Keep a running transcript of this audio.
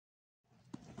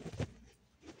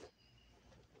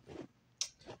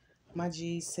My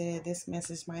G said this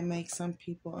message might make some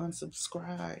people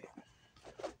unsubscribe.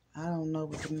 I don't know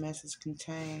what the message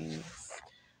contains.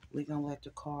 We're gonna let the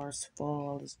cards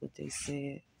fall, is what they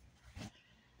said.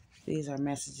 These are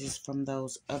messages from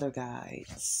those other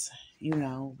guides. You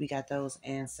know, we got those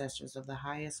ancestors of the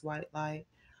highest white light,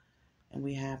 and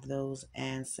we have those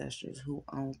ancestors who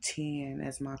own 10,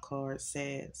 as my card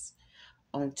says.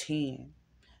 On 10.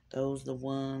 Those the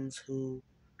ones who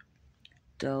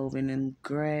dove in them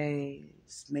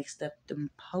graves, mixed up them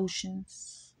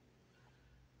potions.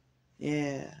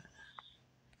 Yeah.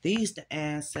 These the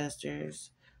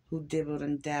ancestors who dibbled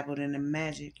and dabbled in the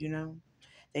magic, you know.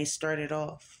 They started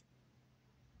off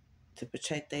to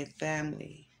protect their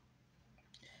family.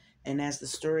 And as the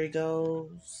story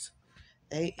goes,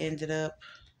 they ended up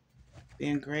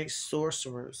being great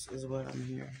sorcerers, is what I'm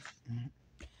hearing. Mm-hmm.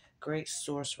 Great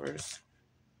sorcerers.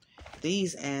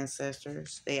 These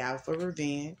ancestors, they out for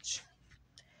revenge.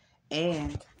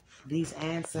 And these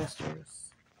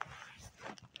ancestors,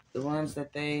 the ones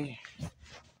that they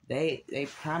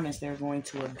promise they're going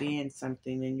to avenge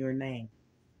something in your name.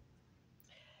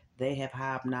 They have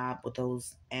hobnobbed with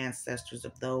those ancestors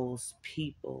of those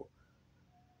people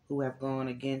who have gone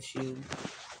against you,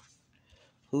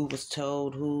 who was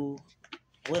told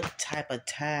what type of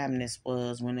time this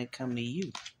was when it come to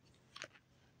you.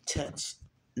 Touch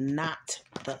not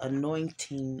the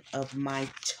anointing of my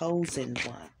chosen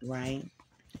one, right?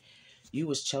 You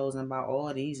was chosen by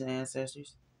all these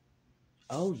ancestors.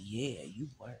 Oh yeah, you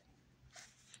were.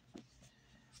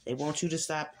 They want you to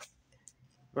stop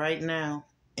right now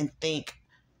and think,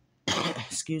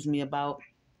 excuse me, about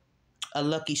a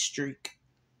lucky streak.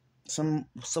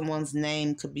 Someone's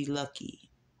name could be lucky.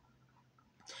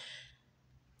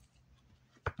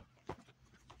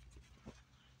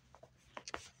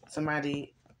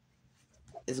 Somebody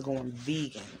is going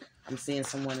vegan. I'm seeing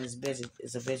someone is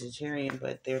a vegetarian,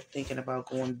 but they're thinking about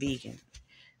going vegan.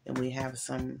 And we have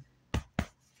some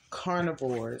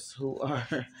carnivores who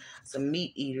are some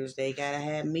meat eaters. They gotta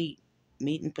have meat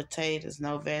and potatoes,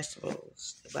 no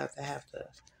vegetables. They're about to have to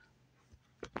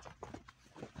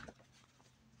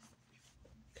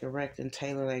correct and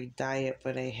tailor their diet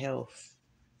for their health.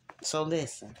 So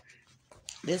listen,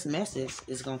 this message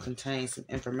is gonna contain some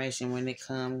information when it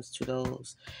comes to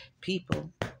those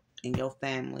people in your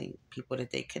family, people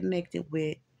that they connected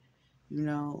with, you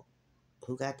know,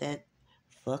 who got that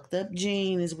fucked up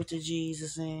gene, is what the G's are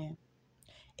saying.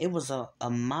 It was a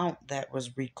amount that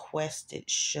was requested,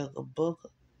 sugar booger.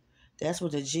 That's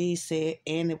what the G said,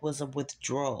 and it was a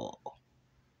withdrawal.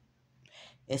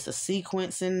 It's a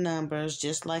sequence in numbers,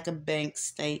 just like a bank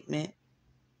statement,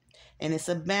 and it's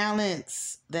a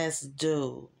balance that's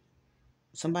due.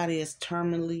 Somebody is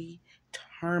terminally,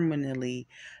 terminally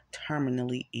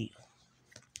ill.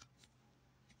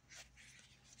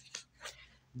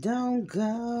 Don't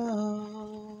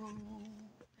go.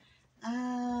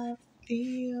 I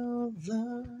feel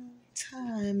the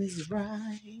time is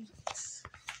right.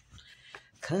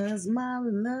 'Cause my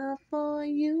love for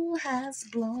you has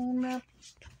blown up.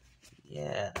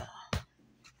 Yeah.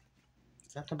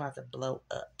 Something about to blow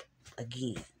up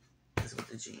again. Is what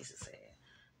the Jesus said.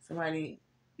 Somebody,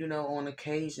 on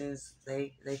occasions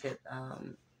they could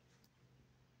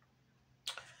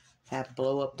have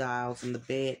blow up dolls in the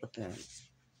bed with them.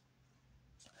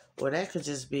 Or that could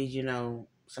just be,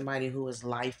 somebody who is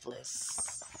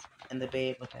lifeless in the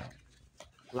bed with them.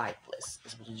 Lifeless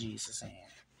is what the Jesus is saying.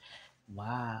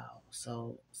 Wow.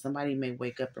 So somebody may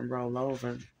wake up and roll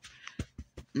over.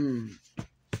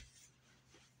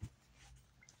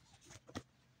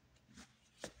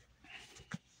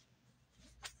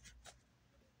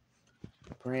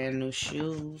 Brand new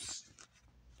shoes.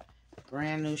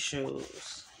 Brand new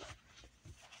shoes.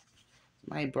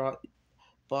 Somebody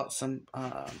bought some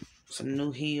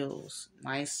new heels.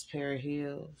 Nice pair of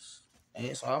heels. And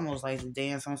it's almost like to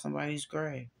dance on somebody's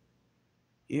grave.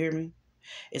 You hear me?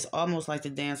 It's almost like to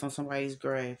dance on somebody's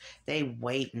grave. They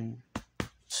waiting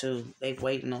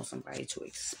on somebody to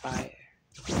expire.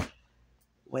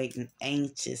 Waiting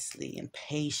anxiously and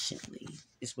patiently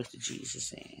is what the Jesus is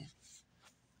saying.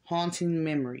 Haunting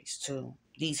memories too.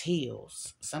 These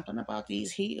heels. Something about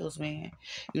these heels, man.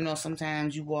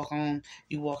 Sometimes you walk in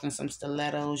some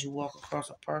stilettos, you walk across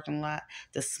a parking lot,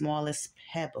 the smallest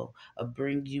pebble will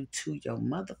bring you to your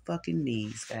motherfucking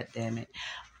knees, goddammit.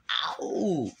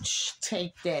 Ouch.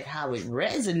 Take that how it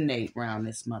resonate around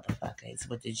this motherfucker. Is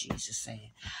what the Jesus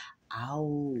saying.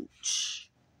 Ouch.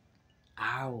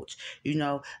 Ouch.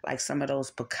 Like some of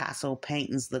those Picasso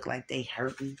paintings look like they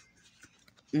hurting.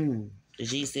 The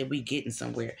G said we getting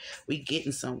somewhere. We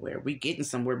getting somewhere. We getting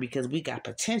somewhere because we got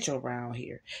potential around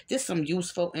here. This some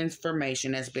useful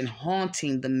information that's been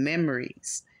haunting the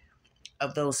memories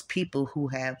of those people who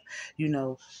have, you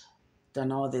know,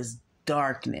 done all this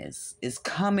darkness. Is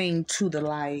coming to the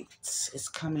lights. It's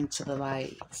coming to the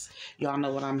lights. Y'all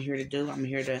know what I'm here to do. I'm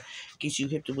here to get you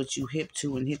hip to what you hip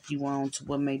to and hip you on to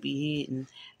what may be hidden.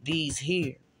 These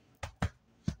here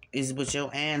is what your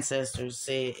ancestors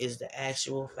said is the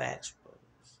actual factual.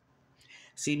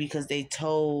 See, because they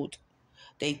told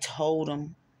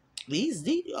them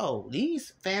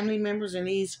these family members and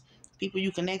these people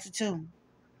you connected to,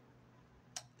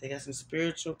 they got some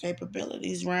spiritual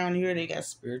capabilities around here. They got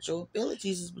spiritual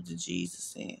abilities, is what the Jesus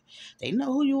said. They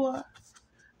know who you are.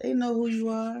 They know who you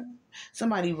are.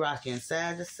 Somebody rocking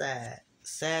side to side.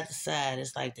 Side to side.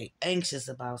 It's like they anxious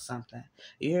about something.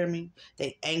 You hear me?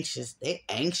 They anxious. They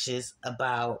anxious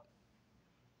about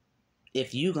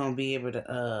if you gonna be able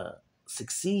to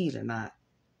succeed or not.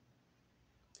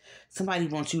 Somebody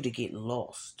wants you to get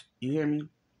lost. You hear me?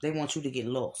 They want you to get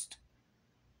lost.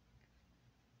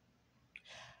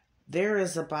 There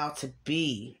is about to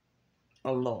be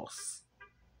a loss,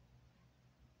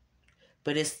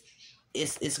 but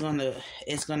it's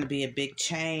gonna be a big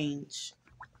change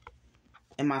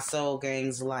in my soul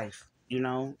gang's life. You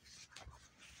know,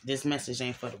 this message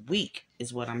ain't for the weak,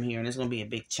 is what I'm hearing. It's gonna be a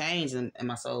big change in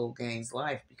my soul gang's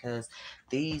life because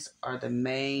these are the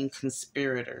main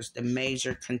conspirators, the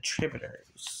major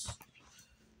contributors.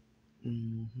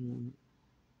 Mm-hmm.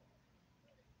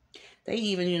 They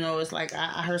even, it's like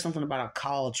I heard something about a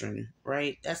cauldron,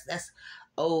 right? That's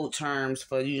old terms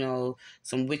for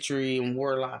some witchery and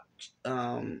warlock.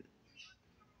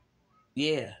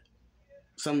 Yeah,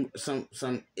 some.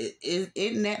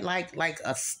 Isn't that like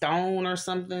a stone or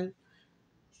something?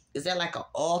 Is that like an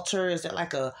altar? Is that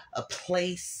like a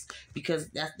place?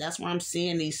 Because that's where I'm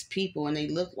seeing these people, and they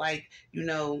look like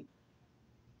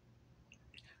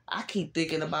I keep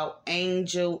thinking about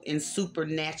angel and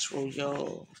supernatural,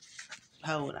 y'all.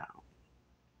 Hold on.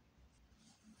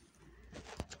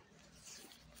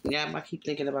 Yeah, I keep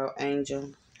thinking about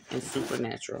angel and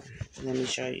supernatural. Let me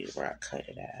show you where I cut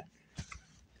it at.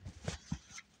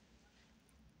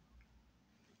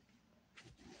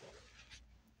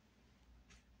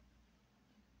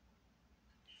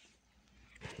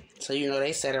 So,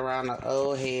 they sat around the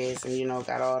old heads and,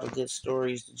 got all the good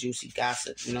stories, the juicy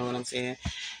gossip, you know what I'm saying?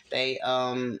 They,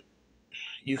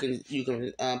 you can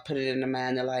put it in the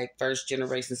mind of like first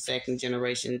generation, second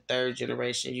generation, third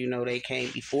generation, they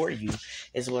came before you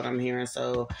is what I'm hearing.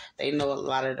 So they know a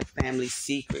lot of the family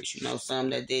secrets, some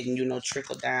that didn't,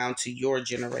 trickle down to your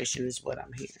generation is what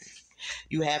I'm hearing.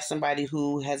 You have somebody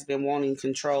who has been wanting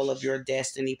control of your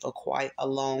destiny for quite a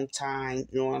long time.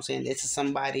 You know what I'm saying? This is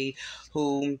somebody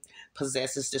who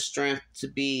possesses the strength to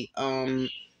be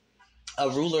a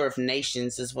ruler of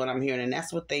nations is what I'm hearing, and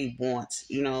that's what they want.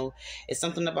 It's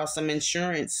something about some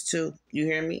insurance too. You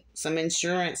hear me? Some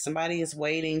insurance. Somebody is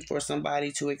waiting for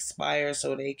somebody to expire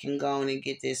so they can go and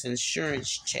get this insurance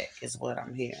check is what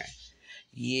I'm hearing.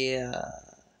 Yeah.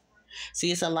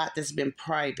 See, it's a lot that's been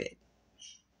private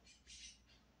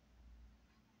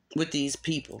with these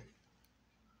people.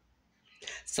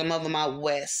 Some of them out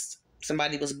west.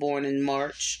 Somebody was born in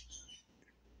March.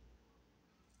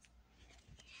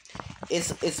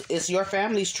 It's your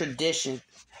family's tradition,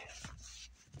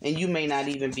 and you may not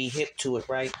even be hip to it,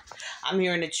 right? I'm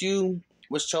hearing that you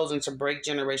was chosen to break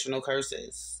generational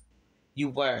curses. You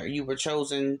were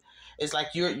chosen. It's like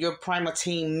your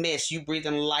primatine mist. You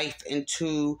breathing life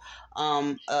into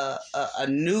a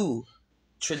new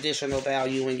traditional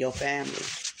value in your family.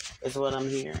 Is what I'm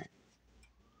hearing.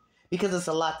 Because it's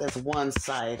a lot that's one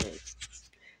sided.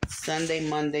 Sunday,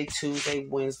 Monday, Tuesday,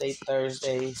 Wednesday,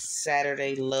 Thursday,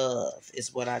 Saturday love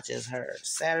is what I just heard.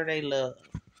 Saturday love.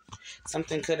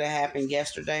 Something could have happened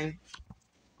yesterday.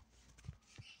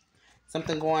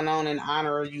 Something going on in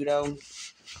honor of you though.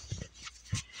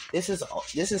 This is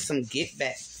some get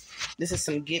back. This is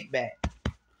some get back.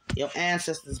 Your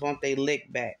ancestors want they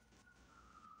lick back.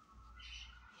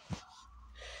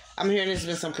 I'm hearing there's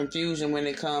been some confusion when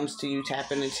it comes to you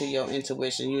tapping into your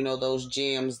intuition. Those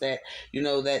gems that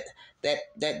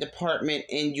that department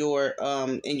in your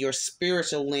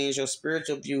spiritual lens, your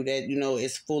spiritual view that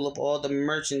is full of all the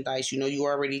merchandise. You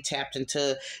already tapped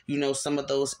into some of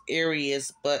those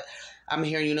areas, but I'm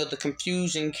hearing the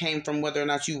confusion came from whether or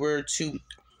not you were to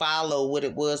follow what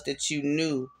it was that you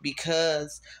knew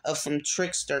because of some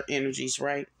trickster energies,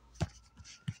 right?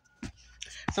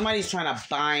 Somebody's trying to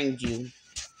bind you.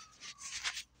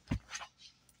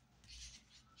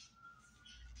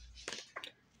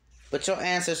 But your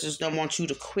ancestors don't want you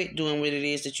to quit doing what it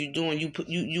is that you're doing.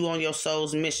 You on your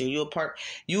soul's mission. You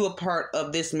a part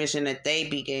of this mission that they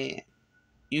began.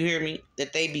 You hear me?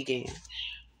 That they began.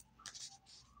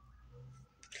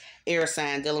 Air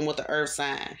sign dealing with the earth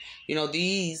sign.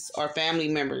 These are family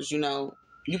members.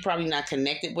 You probably not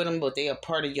connected with them, but they are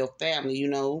part of your family.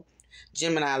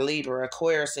 Gemini, Libra,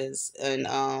 Aquariuses, and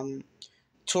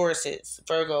Tauruses,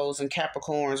 Virgos, and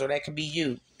Capricorns, or that could be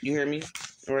you. You hear me?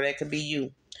 Or that could be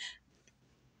you.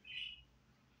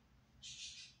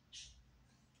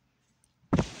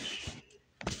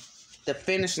 The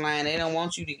finish line, they don't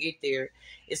want you to get there.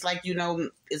 It's like,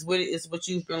 it's what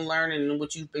you've been learning and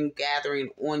what you've been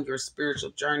gathering on your spiritual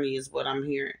journey is what I'm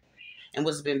hearing. And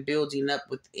what's been building up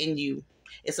within you.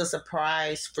 It's a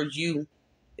surprise for you.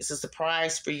 It's a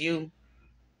surprise for you.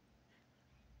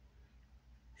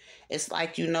 It's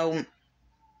like, I'm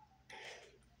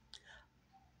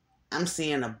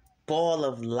seeing a ball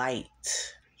of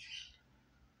light.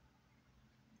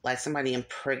 Like somebody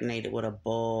impregnated with a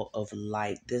ball of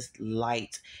light. This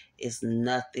light is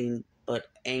nothing but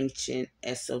ancient,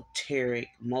 esoteric,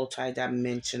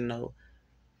 multidimensional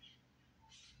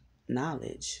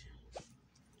knowledge.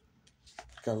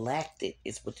 Galactic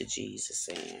is what the G's is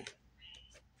saying.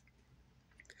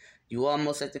 You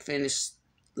almost at the finish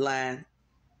line.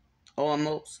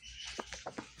 Almost.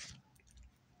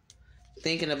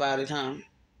 Thinking about it, huh?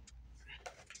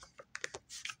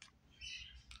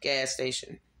 Gas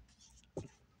station.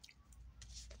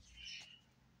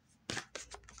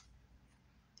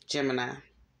 Gemini.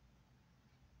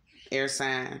 Air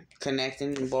sign.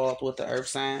 Connecting, involved with the earth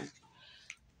sign.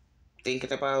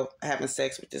 Thinking about having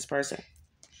sex with this person.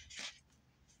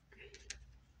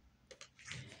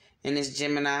 And this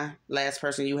Gemini, last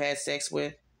person you had sex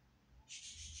with,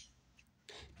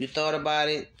 you thought about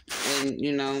it and,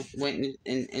 went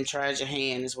and tried your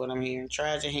hand is what I'm hearing.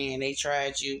 Tried your hand. They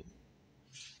tried you.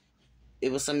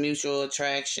 It was some mutual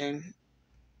attraction.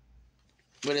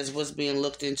 But it's what's being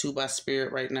looked into by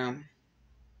spirit right now.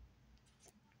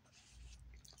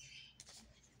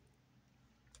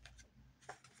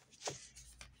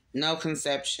 No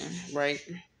conception, right?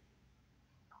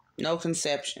 No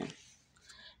conception.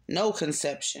 No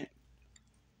conception.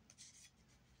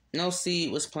 No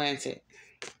seed was planted.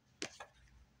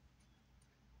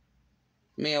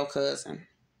 Male cousin.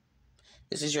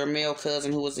 This is your male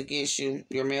cousin who was against you.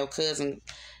 Your male cousin,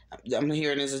 I'm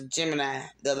hearing, is a Gemini.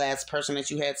 The last person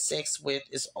that you had sex with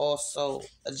is also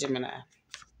a Gemini.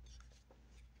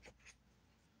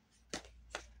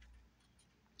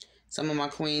 Some of my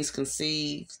queens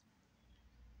conceived.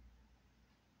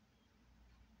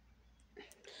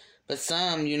 But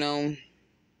some, it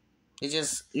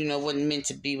just, wasn't meant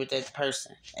to be with that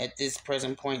person at this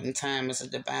present point in time. It's a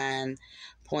divine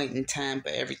point in time for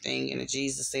everything. And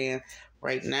Jesus saying,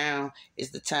 right now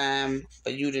is the time for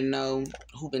you to know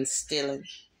who been stealing.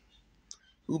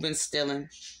 Who been stealing.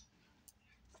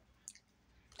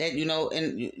 That,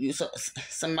 and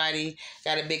somebody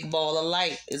got a big ball of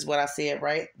light is what I said,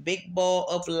 right? Big ball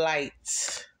of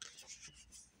light.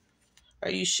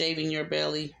 Are you shaving your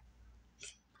belly?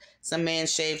 Some man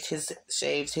shaved his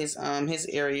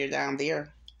area down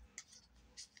there.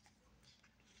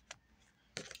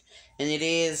 And it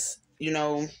is,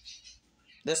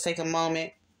 let's take a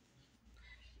moment,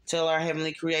 tell our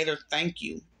Heavenly Creator thank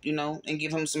you, and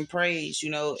give him some praise,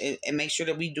 and make sure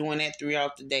that we doing that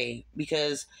throughout the day,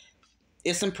 because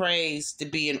it's some praise to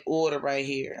be in order right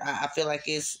here. I feel like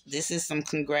this is some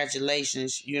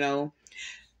congratulations,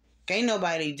 Can't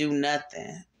nobody do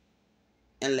nothing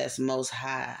unless Most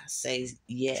High says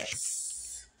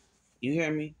yes. You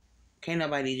hear me? Can't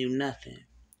nobody do nothing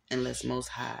unless Most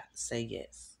High say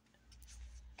yes.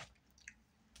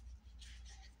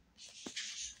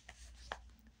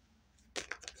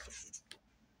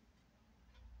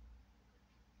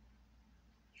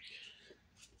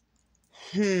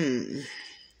 They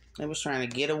was trying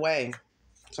to get away.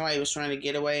 Somebody was trying to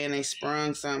get away and they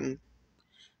sprung something.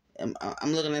 I'm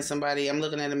looking at somebody. I'm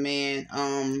looking at a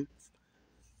man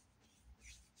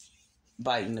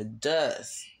biting the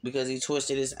dust because he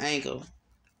twisted his ankle.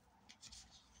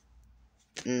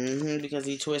 Because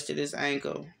he twisted his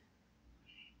ankle.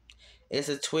 It's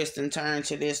a twist and turn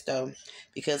to this though,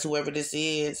 because whoever this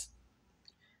is,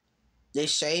 they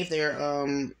shave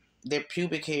their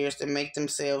pubic hairs to make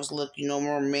themselves look,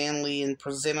 more manly and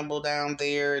presentable down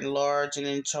there and large and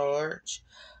in charge.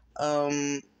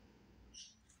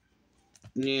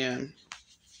 Yeah.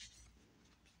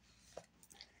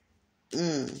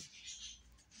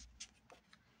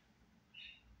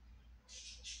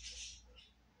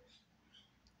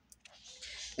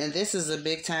 And this is a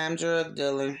big time drug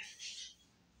dealer.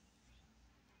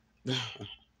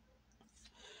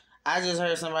 I just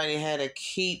heard somebody had to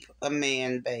keep a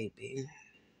man baby.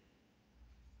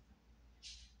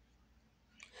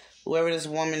 Whoever this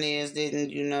woman is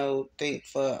didn't, think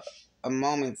for a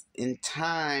moment in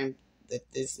time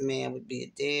that this man would be a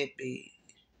deadbeat,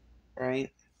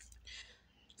 right?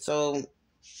 So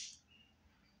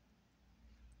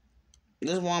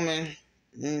this woman,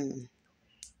 you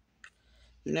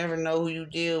never know who you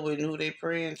deal with and who they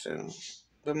praying to.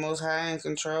 But Most High in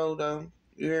control, though.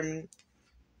 You hear me?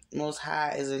 Most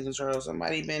High is in control.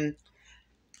 Somebody been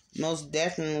most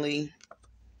definitely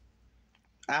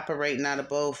operating out of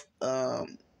both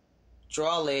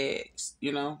draw legs.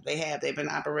 They've been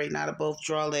operating out of both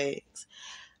draw legs.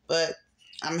 But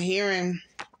I'm hearing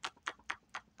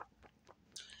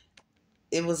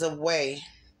it was a way.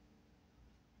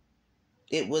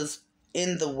 It was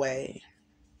in the way.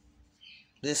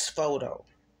 This photo.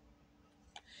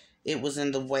 It was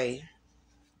in the way.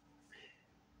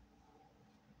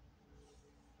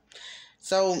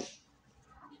 So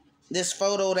this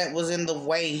photo that was in the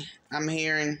way, I'm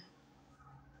hearing,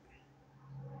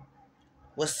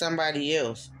 was somebody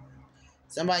else.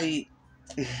 Somebody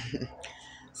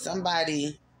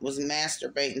somebody was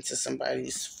masturbating to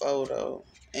somebody's photo,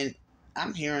 and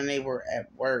I'm hearing they were at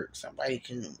work. Somebody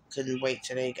couldn't wait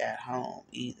till they got home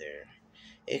either.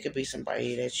 It could be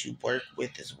somebody that you work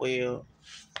with as well.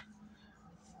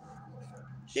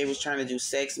 They was trying to do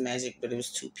sex magic, but it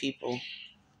was two people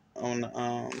on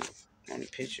the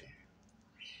picture.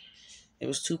 It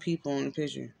was two people on the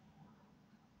picture.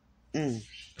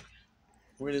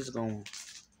 Where is it going?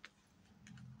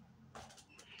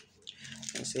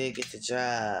 They said get the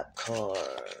job cards.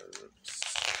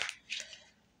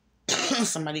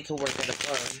 Somebody could work at a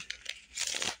bar.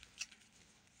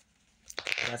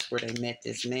 That's where they met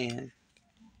this man.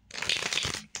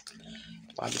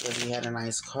 Why? Because he had a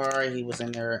nice car. He was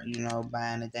in there,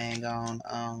 buying a dang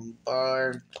on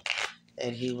bar.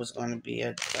 That he was going to be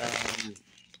a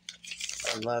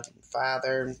loving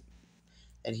father.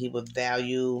 That he would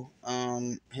value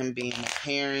him being a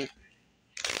parent.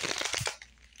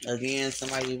 Again,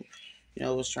 somebody,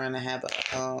 was trying to have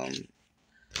a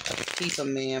keep a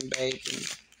man baby.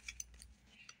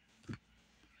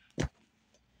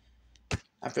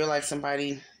 I feel like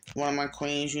one of my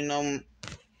queens,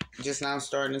 just now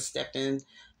starting to step into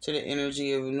the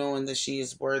energy of knowing that she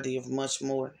is worthy of much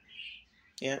more.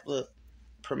 Yeah, look,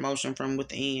 promotion from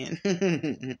within.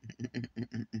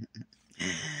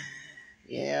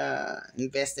 Yeah,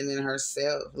 investing in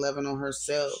herself, loving on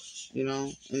herself,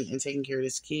 and taking care of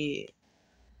this kid.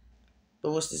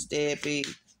 But what's this deadbeat,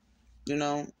 you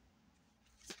know?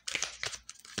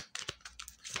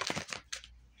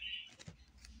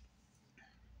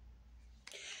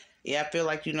 Yeah, I feel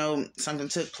like, something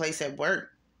took place at work.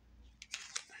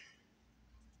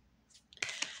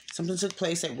 Something took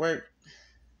place at work.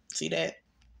 See that?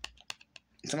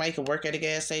 Somebody could work at a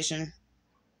gas station.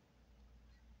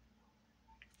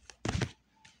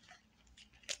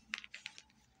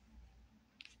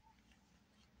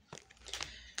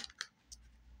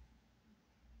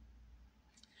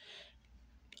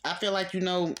 I feel like,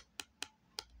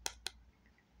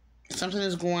 something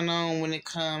is going on when it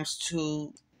comes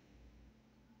to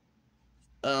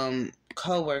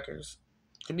co-workers.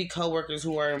 Could be co-workers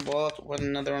who are involved with one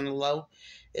another on the low,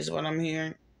 is what I'm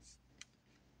hearing.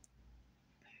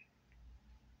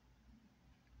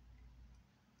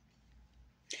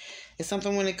 It's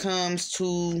something when it comes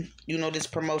to, this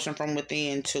promotion from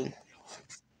within too.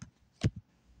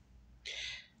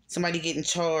 Somebody getting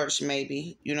charged,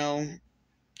 maybe,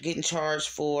 getting charged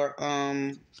for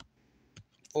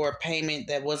a payment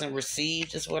that wasn't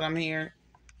received, is what I'm hearing.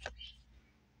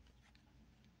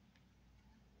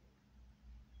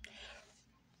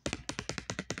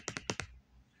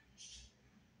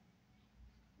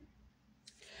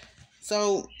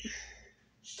 So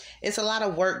it's a lot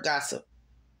of work gossip.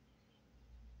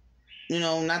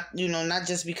 Not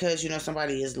just because,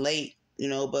 somebody is late,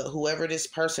 but whoever this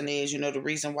person is, the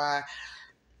reason why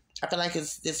I feel like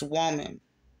it's this woman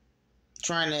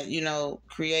trying to,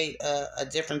 create a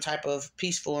different type of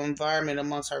peaceful environment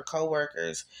amongst her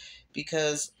coworkers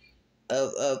because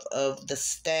of the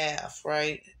staff,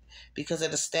 right? Because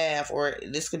of the staff, or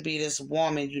this could be this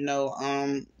woman,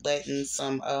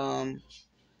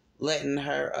 letting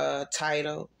her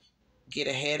title get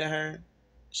ahead of her.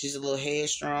 She's a little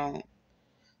headstrong,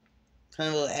 kind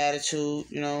of a little attitude,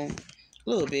 a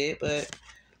little bit, but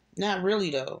not really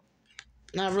though.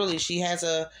 Not really. She has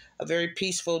a very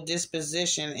peaceful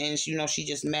disposition, and she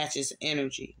just matches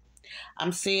energy.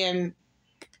 I'm seeing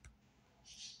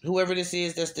whoever this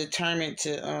is that's determined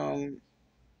to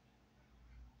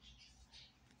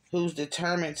who's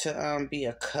determined to be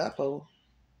a couple.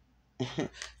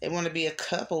 They want to be a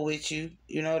couple with you.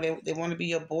 You know, they want to be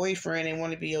your boyfriend. They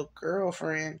want to be your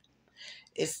girlfriend.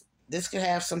 It's this could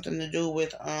have something to do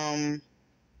with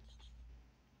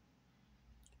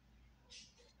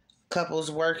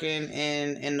couples working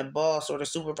and the boss or the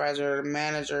supervisor or the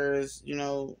manager is, you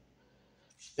know,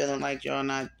 feeling like y'all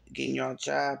not getting your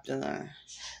job done.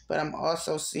 But I'm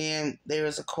also seeing there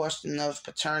is a question of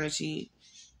paternity,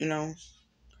 you know,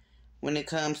 when it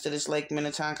comes to this Lake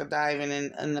Minnetonka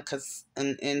diving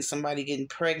and somebody getting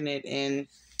pregnant and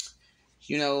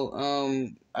you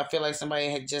know, I feel like somebody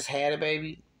had just had a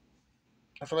baby.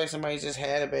 I feel like somebody just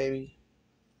had a baby.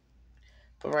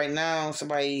 But right now,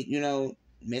 somebody, you know,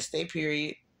 missed their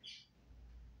period.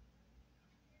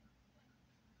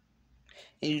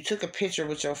 And you took a picture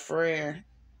with your friend.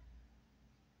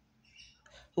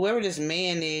 Whoever this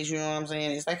man is, you know what I'm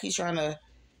saying? It's like he's trying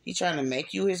to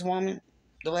make you his woman.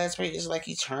 The last page is like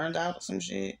he turned out some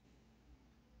shit.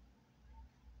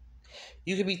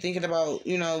 You could be thinking about,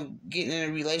 you know, getting in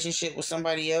a relationship with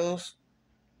somebody else.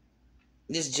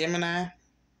 This Gemini.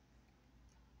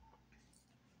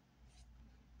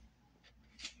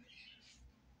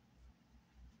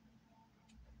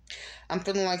 I'm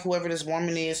feeling like whoever this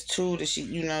woman is too, that she,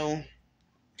 you know,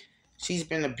 she's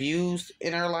been abused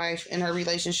in her life, in her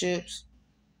relationships.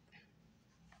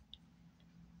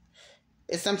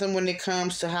 It's something when it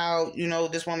comes to how, you know,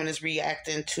 this woman is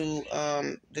reacting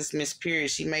to this missed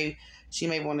period. She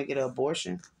may want to get an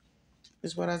abortion,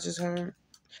 is what I just heard.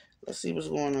 Let's see what's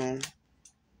going on.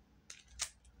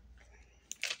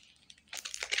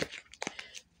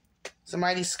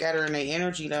 Somebody's scattering their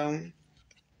energy though.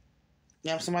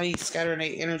 Yeah, somebody's scattering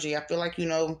their energy. I feel like, you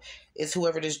know, it's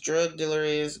whoever this drug dealer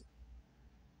is.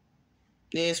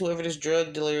 Yeah, it's whoever this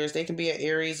drug dealer is. They can be an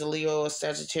Aries, a Leo, a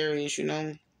Sagittarius, you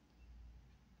know.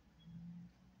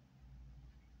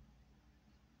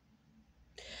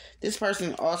 This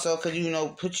person also could, you know,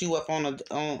 put you up on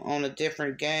a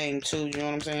different game too. You know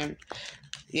what I'm saying?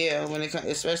 Yeah, when it comes,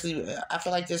 especially, I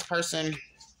feel like this person,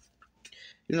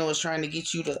 you know, is trying to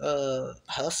get you to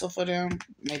hustle for them.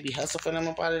 Maybe hustle for them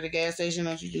up out of the gas station.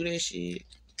 Don't you do that shit?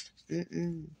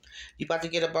 Mm-mm. You about to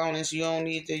get a bonus. You don't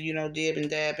need to, you know, dib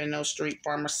and dab in those street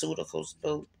pharmaceuticals,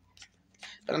 boo.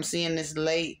 But I'm seeing this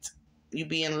late. You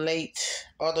being late,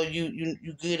 although you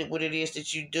good at what it is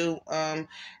that you do. Have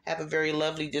a very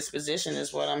lovely disposition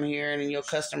is what I'm hearing, and your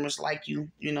customers like you.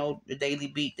 You know, the Daily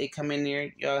Beat, they come in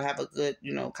there, y'all have a good,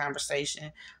 you know,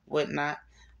 conversation, whatnot.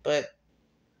 But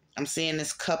I'm seeing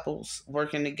this couples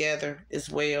working together as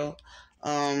well.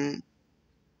 Um,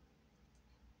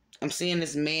 I'm seeing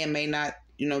this man may not,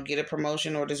 you know, get a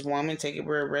promotion, or this woman take it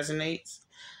where it resonates.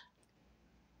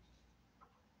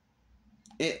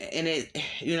 And it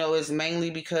you know is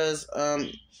mainly because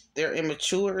they're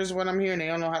immature is what I'm hearing. They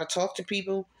don't know how to talk to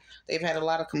people. They've had a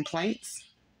lot of complaints.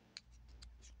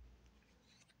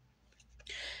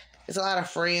 There's a lot of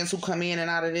friends who come in and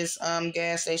out of this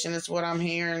gas station. Is what I'm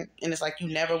hearing, and it's like you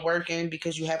never working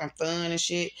because you having fun and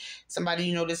shit. Somebody,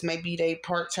 you know, this may be their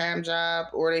part-time job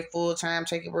or they full-time,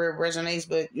 take it where it resonates.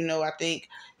 But you know, I think,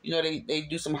 you know, they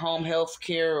do some home health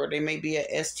care, or they may be a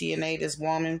STNA. This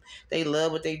woman, they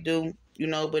love what they do, you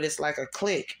know, but it's like a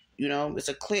clique. You know, it's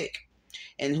a clique.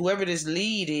 And whoever this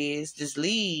lead is, this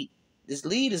lead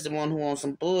is the one who on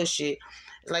some bullshit.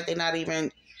 It's like they're not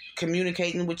even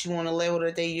communicating with you on the level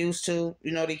that they used to.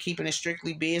 You know, they keeping it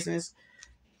strictly business.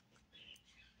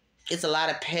 It's a lot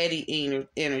of petty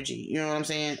energy. You know what I'm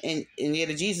saying? And yeah,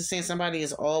 the Jesus saying somebody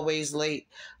is always late.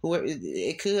 Whoever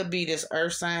it could be, this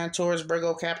Earth sign, Taurus,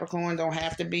 Virgo, Capricorn. Don't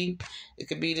have to be. It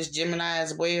could be this Gemini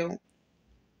as well.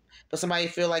 But somebody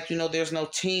feel like, you know, there's no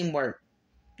teamwork.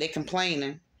 They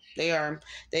complaining. They are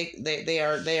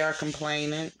they are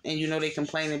complaining, and you know they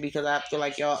complaining because I feel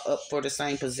like y'all up for the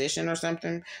same position or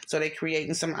something. So they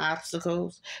creating some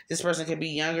obstacles. This person could be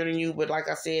younger than you, but like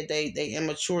I said, they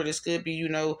immature. This could be, you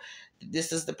know,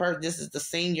 this is the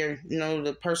senior, you know,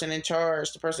 the person in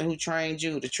charge, the person who trained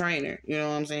you, the trainer. You know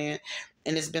what I'm saying?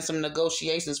 And there's been some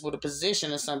negotiations with a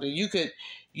position or something. You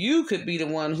could be the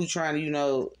one who trying to, you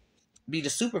know, be the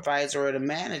supervisor or the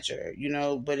manager, you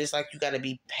know, but it's like you got to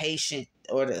be patient,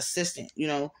 or the assistant, you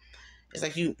know. It's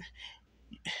like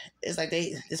it's like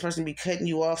this person be cutting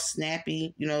you off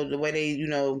snappy, you know, the way they, you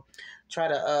know, try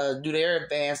to do their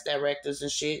advanced directives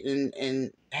and shit,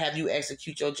 and have you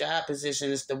execute your job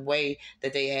position. It's the way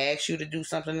that they ask you to do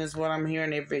something is what I'm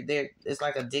hearing. It's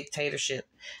like a dictatorship.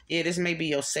 Yeah, this may be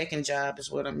your second job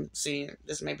is what I'm seeing.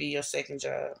 This may be your second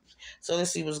job. So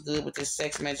let's see what's good with this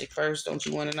sex magic first. Don't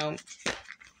you want to know?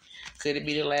 Could it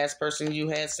be the last person you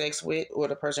had sex with, or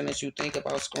the person that you think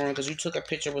about screwing? Because you took a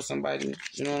picture with somebody.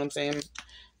 You know what I'm saying?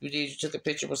 You did. You took a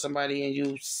picture with somebody and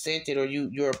you sent it, or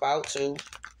you're about to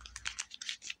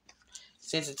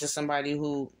send it to somebody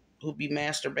who be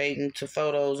masturbating to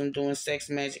photos and doing sex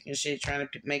magic and shit, trying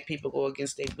to make people go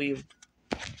against their will.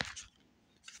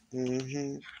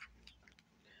 Mm-hmm.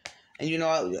 And you know,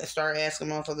 I start asking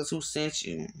motherfuckers who sent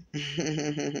you.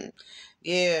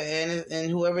 Yeah,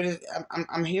 and whoever it is,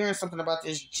 I'm hearing something about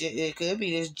this. It could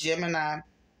be this Gemini.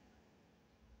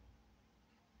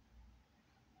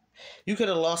 You could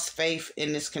have lost faith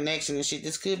in this connection and shit.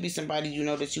 This could be somebody you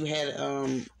know that you had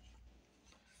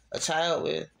a child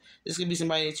with. This could be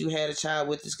somebody that you had a child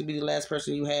with. This could be the last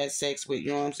person you had sex with. You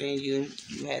know what I'm saying? You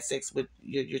had sex with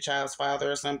your child's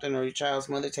father or something, or your child's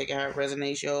mother. Take it how it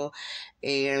resonates, yo.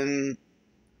 And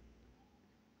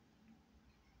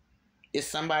it's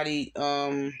somebody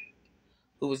who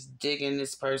was digging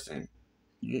this person.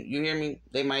 You hear me?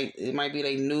 It might be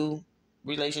their new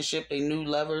relationship, their new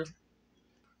lover,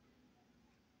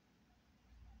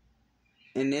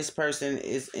 and this person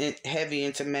is heavy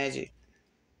into magic.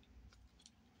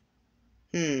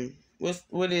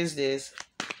 What is this?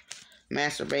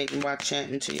 Masturbating while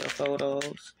chanting to your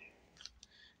photos.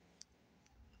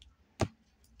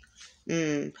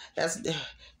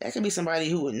 That could be somebody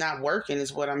who is not working,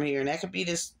 is what I'm hearing. That could be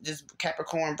this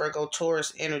Capricorn, Virgo,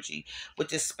 Taurus energy with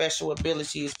this special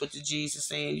abilities. But the Jesus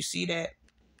saying, you see that?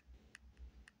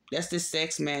 That's this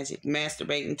sex magic,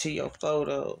 masturbating to your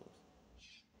photos.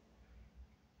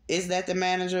 Is that the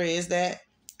manager? Is that?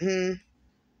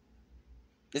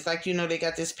 It's like, you know, they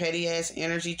got this petty ass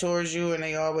energy towards you and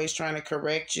they always trying to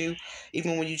correct you.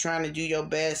 Even when you're trying to do your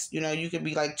best, you know, you could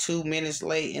be like 2 minutes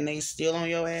late and they still on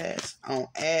your ass. On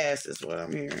ass is what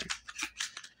I'm hearing.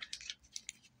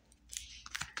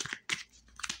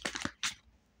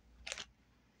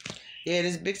 Yeah,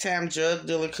 this big time drug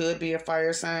dealer could be a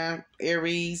fire sign.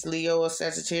 Aries, Leo, or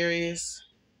Sagittarius.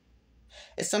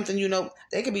 It's something, you know,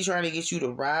 they could be trying to get you to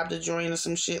rob the joint or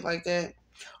some shit like that.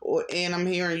 And I'm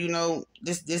hearing, you know,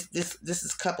 this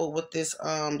is coupled with this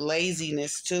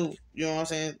laziness too. You know what I'm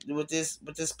saying? With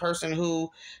this person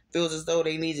who feels as though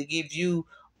they need to give you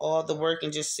all the work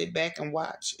and just sit back and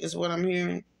watch is what I'm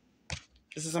hearing.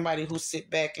 This is somebody who sit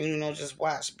back and, you know, just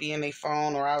watch, be in their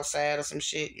phone or outside or some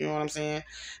shit. You know what I'm saying?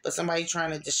 But somebody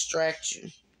trying to distract you.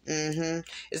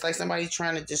 It's like somebody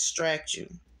trying to distract you.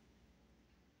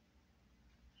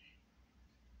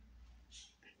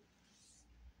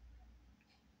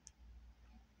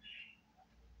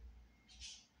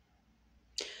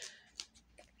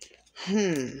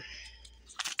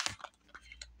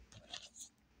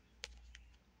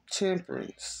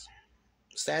 Temperance.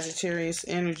 Sagittarius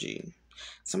energy.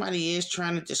 Somebody is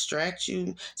trying to distract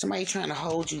you. Somebody trying to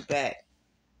hold you back.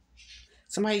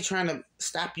 Somebody trying to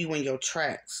stop you in your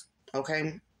tracks.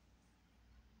 Okay?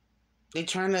 They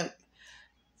trying to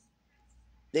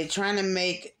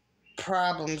make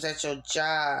problems at your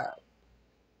job.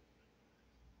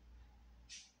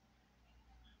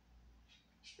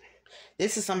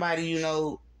 This is somebody, you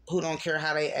know, who don't care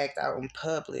how they act out in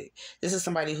public. This is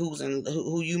somebody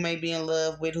who you may be in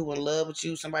love with, who in love with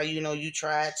you. Somebody, you know, you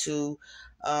try to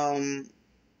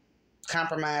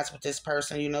compromise with this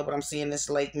person, you know, but I'm seeing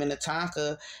this Lake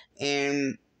Minnetonka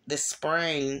and this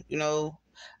spring, you know.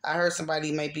 I heard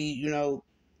somebody may be, you know,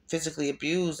 physically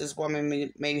abused. This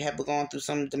woman may have gone through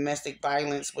some domestic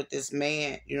violence with this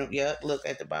man, you know. Yeah, look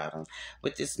at the bottom,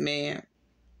 with this man.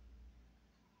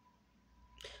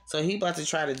 So he about to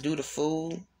try to do the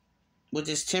fool with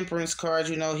this temperance card.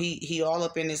 You know, he all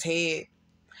up in his head.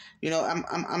 You know,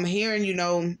 I'm hearing, you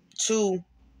know, too.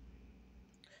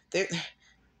 There,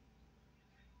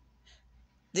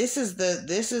 this is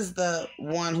the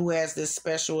one who has this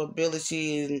special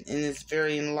ability and is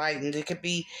very enlightened. It could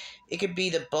be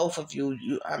the both of you.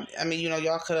 I mean, you know,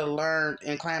 y'all could have learned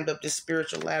and climbed up this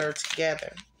spiritual ladder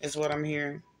together. Is what I'm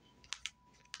hearing.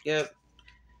 Yep,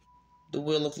 the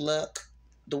wheel of luck.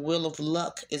 The wheel of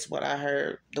luck is what I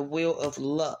heard. The wheel of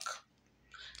luck.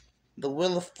 The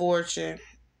wheel of fortune.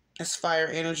 It's fire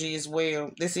energy as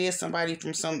well. This is somebody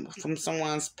from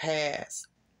someone's past,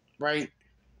 right?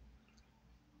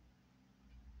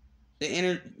 The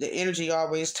energy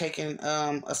always taking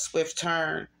a swift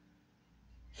turn.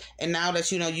 And now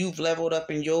that you know you've leveled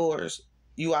up in yours,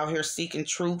 you out here seeking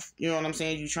truth. You know what I'm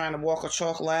saying? You trying to walk a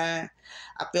chalk line.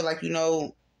 I feel like you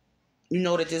know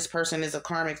that this person is a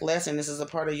karmic lesson. This is a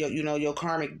part of your, you know, your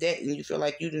karmic debt, and you feel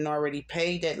like you didn't already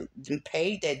paid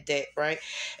that debt, right?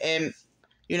 And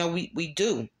you know we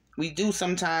do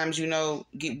sometimes, you know,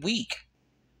 get weak.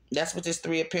 That's what this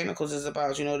Three of Pentacles is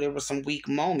about. You know, there were some weak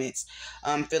moments.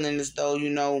 Feeling as though, you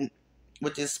know,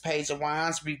 with this Page of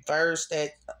Wands reversed,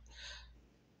 that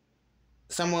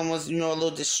someone was, a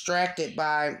little distracted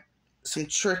by some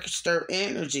trickster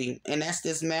energy, and that's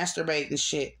this masturbating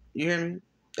shit. You hear me?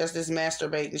 That's this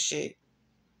masturbating shit.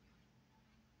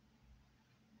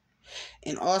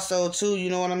 And also, too, you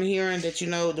know what I'm hearing? That,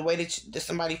 the way that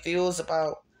somebody feels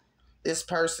about this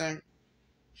person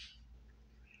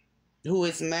who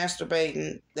is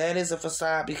masturbating, that is a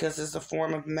facade, because it's a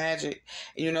form of magic.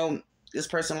 This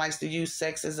person likes to use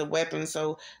sex as a weapon,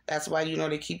 so that's why,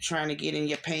 they keep trying to get in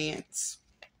your pants.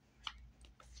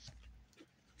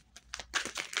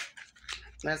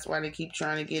 That's why they keep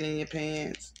trying to get in your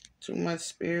pants. Too much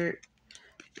spirit.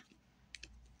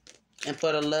 And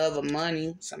for the love of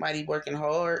money, somebody working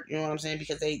hard, you know what I'm saying?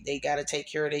 Because they got to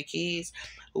take care of their kids.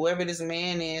 Whoever this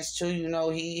man is, too,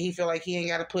 he feel like he ain't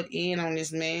got to put in on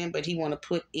this man, but he want to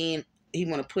put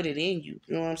it in you.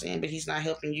 You know what I'm saying? But he's not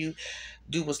helping you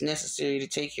do what's necessary to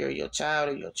take care of your child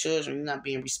or your children. You're not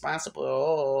being responsible.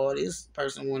 All this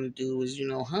person want to do is,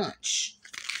 hunch.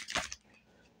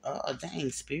 Oh, dang,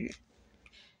 spirit.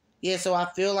 Yeah, so I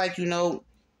feel like, who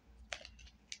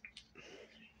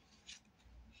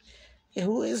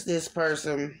is this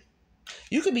person?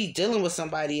 You could be dealing with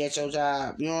somebody at your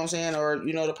job, you know what I'm saying? Or,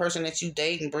 the person that you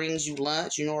date and brings you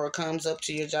lunch, or comes up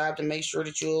to your job to make sure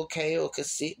that you're okay or could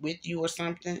sit with you or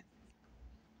something.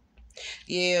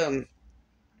 Yeah.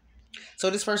 So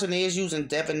this person is using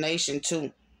divination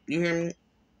too. You hear me?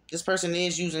 This person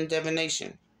is using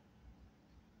divination.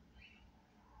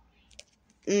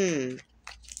 Mm.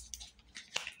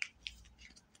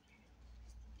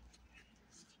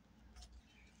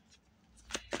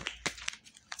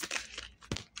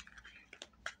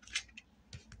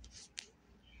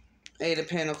 Eight of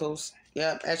Pentacles.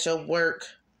 Yep, at your work.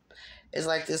 It's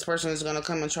like this person is gonna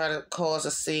come and try to cause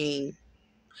a scene.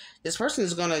 This person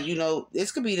is gonna,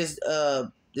 this could be this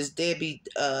deadbeat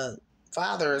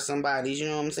father or somebody, you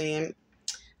know what I'm saying?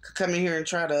 Could come in here and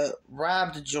try to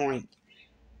rob the joint.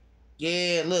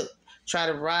 Yeah, look, try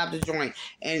to rob the joint.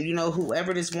 And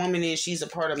whoever this woman is, she's a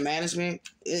part of management.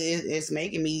 It's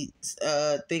making me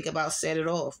think about Set It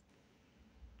Off.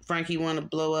 Frankie want to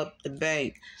blow up the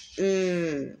bank.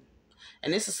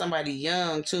 And this is somebody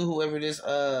young too, whoever this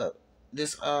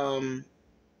earth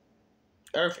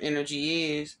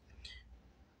energy is.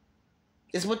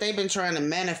 It's what they've been trying to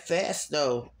manifest,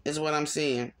 though, is what I'm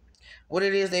saying. What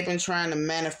it is they've been trying to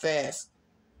manifest.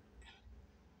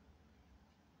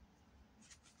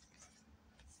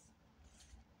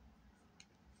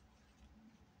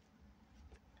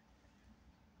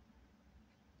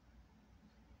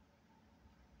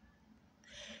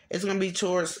 It's going to be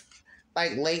towards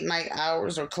like late night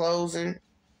hours or closing.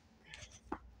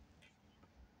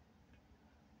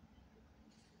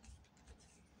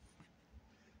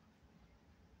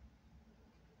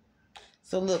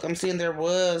 So look, I'm seeing there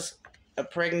was a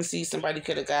pregnancy. Somebody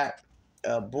could have got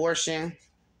an abortion.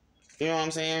 You know what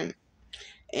I'm saying?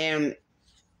 And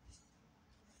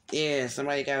yeah,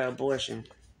 somebody got an abortion.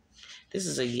 This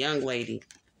is a young lady.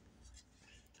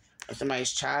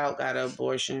 Somebody's child got an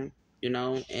abortion,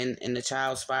 and the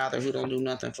child's father, who don't do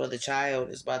nothing for the child,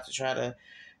 is about to try to,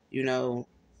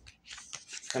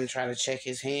 come try to check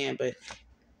his hand. But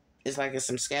it's like it's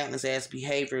some scandalous ass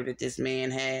behavior that this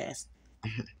man has.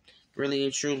 Really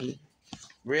and truly.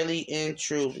 Really and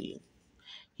truly.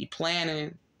 He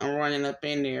planning on running up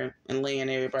in there and laying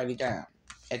everybody down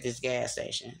at this gas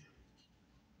station.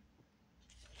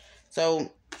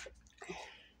 So,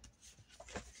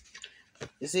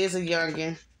 this is a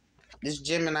youngin'. This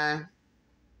Gemini.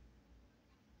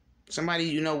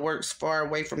 Somebody, works far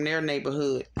away from their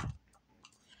neighborhood.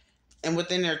 And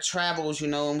within their travels,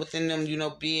 and within them,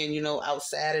 being,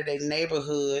 outside of their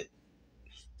neighborhood,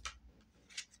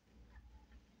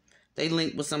 they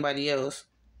link with somebody else.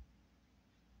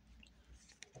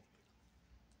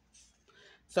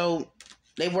 So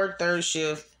they work third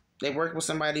shift. They work with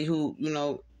somebody who,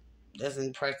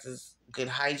 doesn't practice good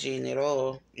hygiene at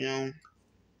all, And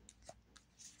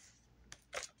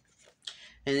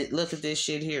look at this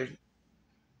shit here.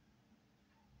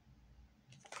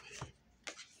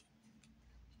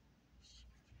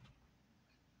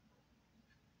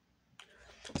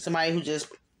 Somebody who just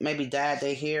maybe dyed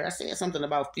their hair. I said something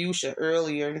about fuchsia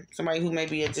earlier. Somebody who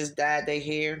maybe had just dyed their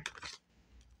hair.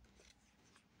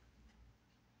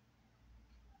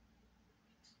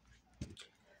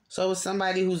 So it's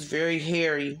somebody who's very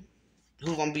hairy,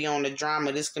 who's gonna be on the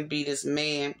drama. This can be this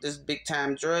man, this big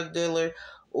time drug dealer,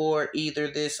 or either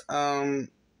this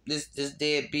this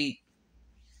deadbeat.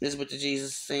 This is what the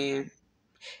Jesus is saying.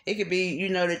 It could be,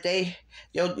 that they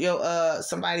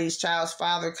somebody's child's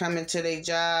father coming to their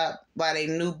job while they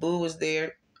new boo was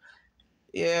there.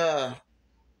 Yeah.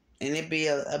 And it be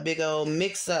a big old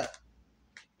mix up.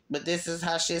 But this is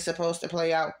how shit's supposed to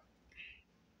play out.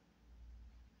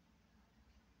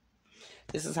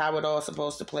 This is how it all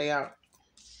supposed to play out.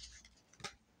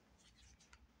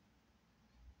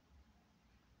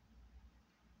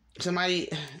 Somebody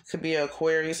could be an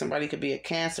Aquarius, somebody could be a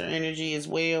Cancer energy as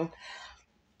well.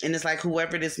 And it's like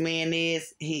whoever this man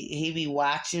is, he be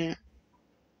watching.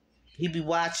 He be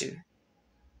watching.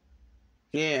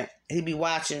 Yeah, he be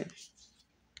watching.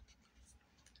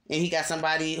 And he got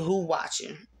somebody who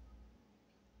watching.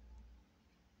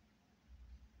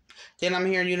 Then I'm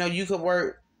hearing, you could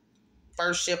work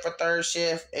first shift or third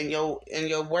shift, and your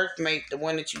workmate, the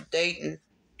one that you dating,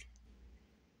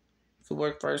 could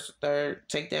work first or third.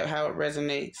 Take that how it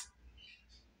resonates.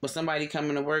 But somebody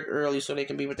coming to work early so they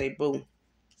can be with their boo.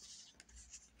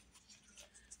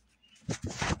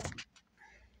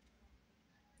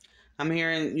 I'm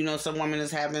hearing, some woman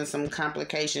is having some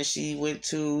complications. She went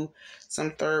to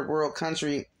some third world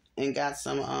country and got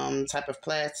some type of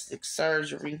plastic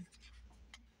surgery.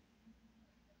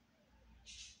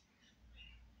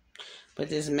 But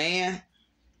this man,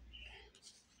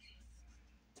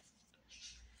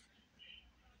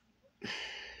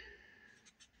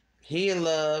 he in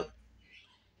love.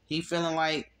 He feeling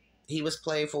like he was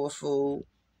played for a fool.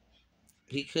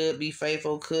 He could be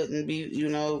faithful, couldn't be,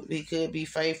 he could be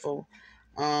faithful.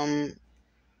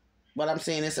 But I'm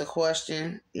saying it's a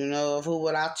question, of who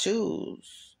would I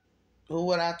choose? Who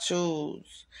would I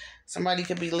choose? Somebody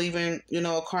could be leaving,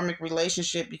 a karmic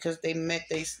relationship because they met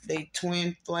they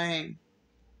twin flame.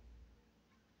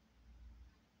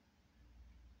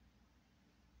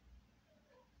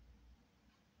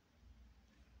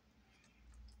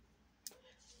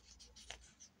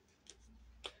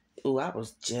 Ooh, I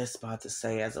was just about to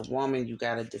say, as a woman, you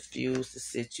gotta diffuse the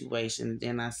situation.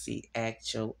 Then I see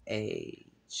act your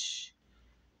age.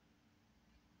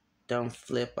 Don't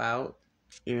flip out.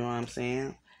 You know what I'm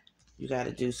saying? You gotta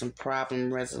do some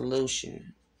problem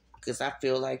resolution. Because I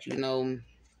feel like,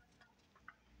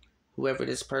 whoever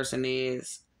this person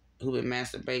is who been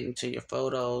masturbating to your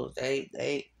photos,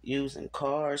 they using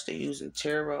cards, they using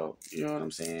tarot, you know what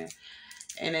I'm saying?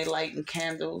 And they lighting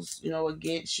candles,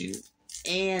 against you.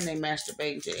 And they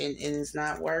masturbating to, and it's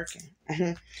not working.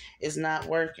 It's not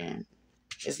working.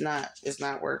 It's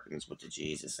not working, is what the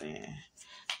G's is saying.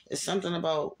 It's something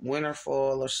about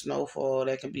winterfall or snowfall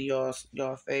that can be your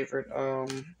favorite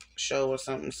show or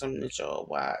something that y'all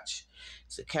watch.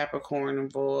 It's a Capricorn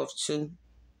involved too.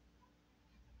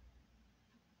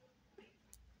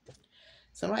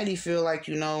 Somebody feel like,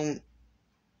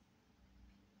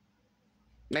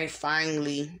 they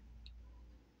finally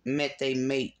met they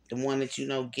mate, the one that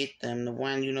get them, the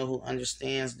one who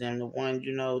understands them, the one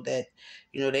that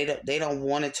they don't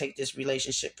want to take this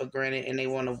relationship for granted, and they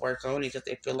want to work on it because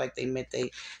they feel like they met their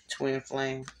twin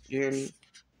flame. You hear me?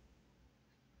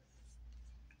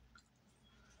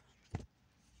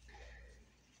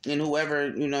 And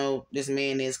whoever this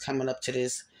man is coming up to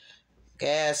this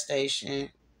gas station,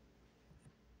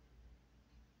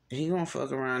 he gonna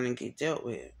fuck around and get dealt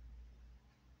with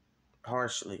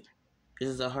harshly. This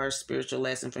is a harsh spiritual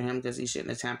lesson for him because he shouldn't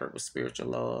have tampered with spiritual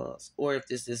laws. Or if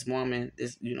this woman,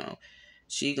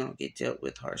 she gonna get dealt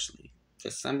with harshly.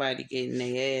 Because somebody getting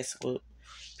their ass whooped,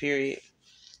 period.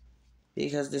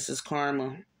 Because this is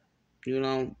karma. You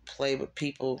don't play with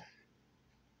people.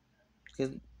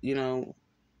 Because, you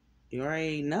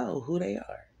already know who they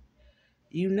are.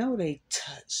 You know they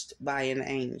touched by an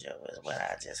angel is what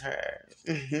I just heard.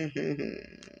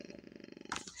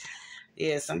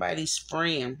 Yeah, somebody's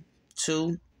spraying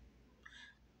too.